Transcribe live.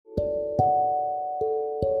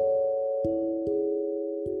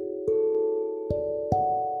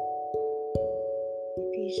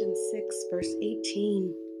Ephesians 6, verse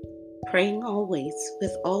 18. Praying always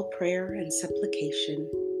with all prayer and supplication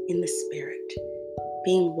in the Spirit,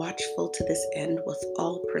 being watchful to this end with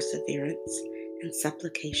all perseverance and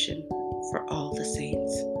supplication for all the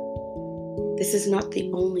saints. This is not the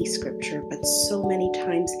only scripture, but so many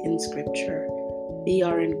times in scripture, we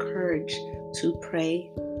are encouraged to pray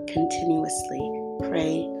continuously,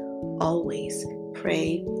 pray always,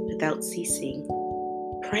 pray without ceasing.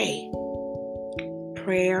 Pray.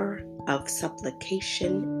 Prayer of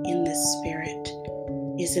supplication in the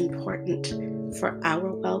Spirit is important for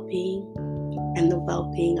our well-being and the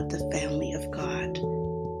well-being of the family of God.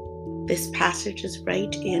 This passage is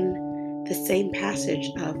right in the same passage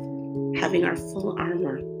of having our full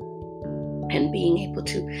armor and being able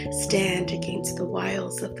to stand against the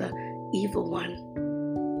wiles of the evil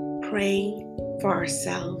one. Praying for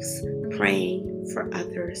ourselves, praying for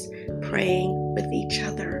others, praying with each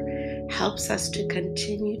other helps us to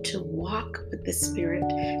continue to walk with the Spirit,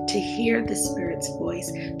 to hear the Spirit's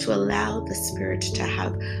voice, to allow the Spirit to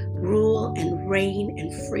have rule and reign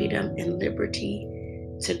and freedom and liberty,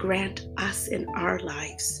 to grant us in our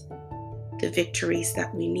lives the victories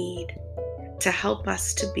that we need, to help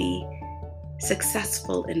us to be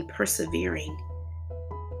successful in persevering.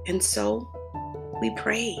 And so we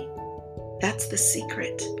pray. That's the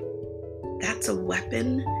secret. That's a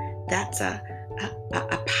weapon. That's a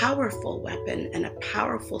powerful weapon and a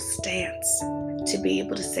powerful stance to be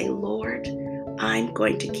able to say, Lord, I'm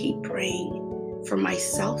going to keep praying for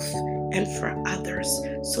myself and for others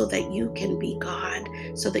so that you can be God,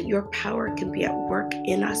 so that your power can be at work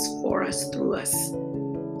in us, for us, through us,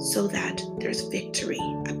 so that there's victory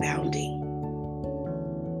abounding.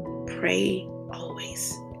 Pray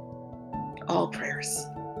always, all prayers,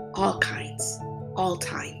 all kinds, all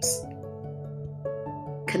times,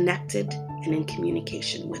 connected and in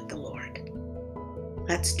communication with the Lord.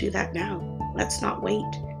 Let's do that now. Let's not wait.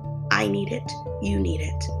 I need it. You need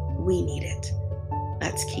it. We need it.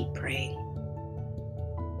 Let's keep praying.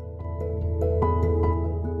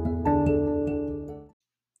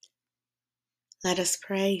 Let us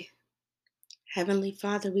pray. Heavenly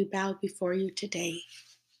Father, we bow before you today,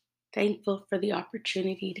 thankful for the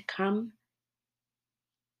opportunity to come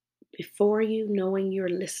before you, knowing you're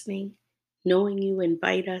listening, knowing you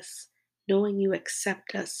invite us, knowing you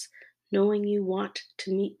accept us, knowing you want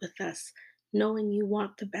to meet with us, knowing you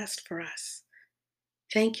want the best for us.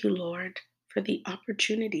 Thank you, Lord, for the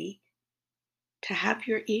opportunity to have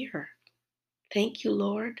your ear. Thank you,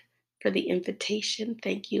 Lord, for the invitation.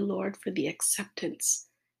 Thank you, Lord, for the acceptance.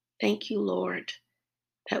 Thank you, Lord,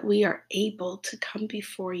 that we are able to come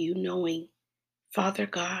before you knowing, Father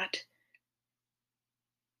God,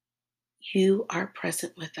 you are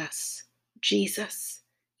present with us. Jesus,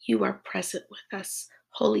 you are present with us.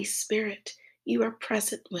 Holy Spirit, you are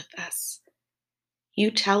present with us. You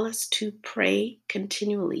tell us to pray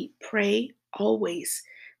continually, pray always,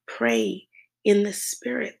 pray in the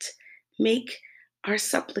Spirit. Make our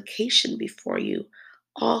supplication before you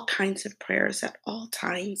all kinds of prayers at all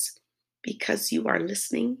times, because you are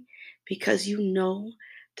listening, because you know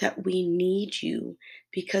that we need you,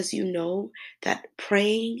 because you know that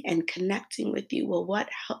praying and connecting with you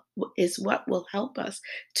is what will help us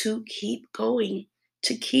to keep going,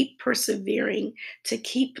 to keep persevering, to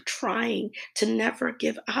keep trying, to never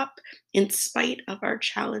give up in spite of our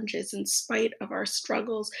challenges, in spite of our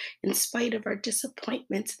struggles, in spite of our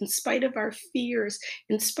disappointments, in spite of our fears,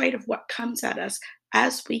 in spite of what comes at us,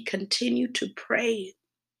 as we continue to pray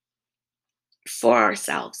for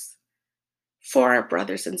ourselves, for our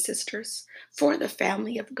brothers and sisters, for the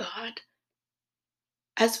family of God,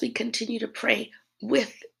 as we continue to pray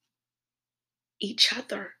with each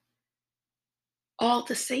other, all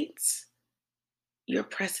the saints. You're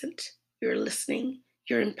present, you're listening,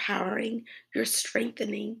 you're empowering, you're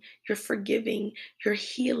strengthening, you're forgiving, you're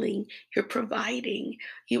healing, you're providing,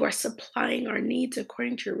 you are supplying our needs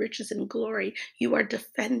according to your riches and glory, you are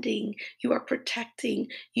defending, you are protecting,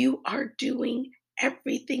 you are doing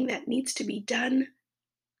everything that needs to be done.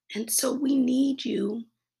 And so we need you.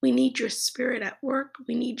 We need your spirit at work.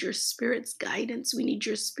 We need your spirit's guidance. We need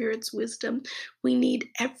your spirit's wisdom. We need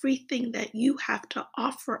everything that you have to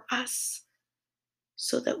offer us,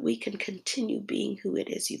 so that we can continue being who it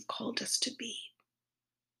is you've called us to be.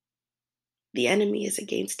 The enemy is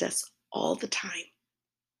against us all the time.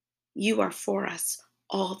 You are for us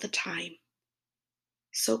all the time.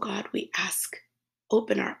 So God, we ask,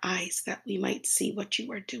 open our eyes that we might see what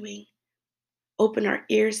you are doing. Open our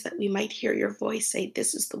ears that we might hear your voice say,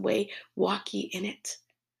 this is the way, walk ye in it.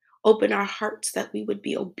 Open our hearts that we would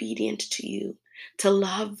be obedient to you, to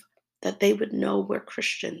love, that they would know we're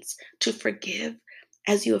Christians, to forgive,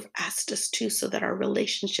 as you have asked us to, so that our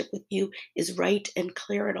relationship with you is right and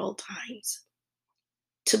clear at all times.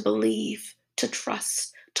 To believe, to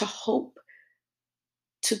trust, to hope,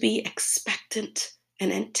 to be expectant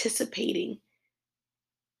and anticipating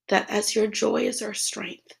that as your joy is our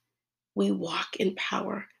strength, we walk in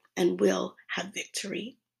power and will have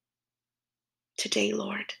victory. Today,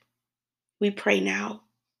 Lord, we pray now.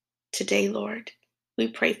 Today, Lord, we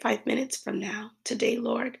pray 5 minutes from now. Today,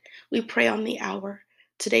 Lord, we pray on the hour.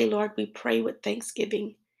 Today, Lord, we pray with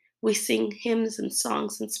thanksgiving. We sing hymns and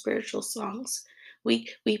songs and spiritual songs. We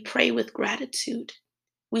pray with gratitude.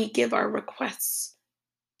 We give our requests.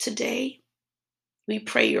 Today, we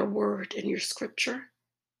pray your word and your scripture.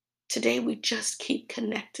 Today, we just keep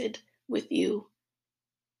connected with you.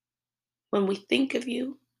 When we think of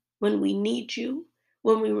you, when we need you,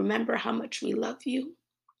 when we remember how much we love you,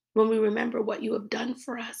 when we remember what you have done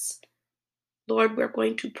for us, Lord, we're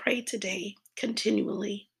going to pray today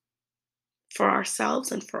continually for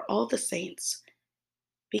ourselves and for all the saints,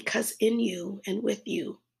 because in you and with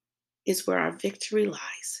you is where our victory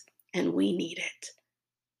lies, and we need it.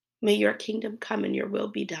 May your kingdom come and your will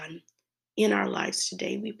be done in our lives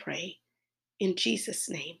today, we pray. In Jesus'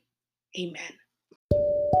 name, amen.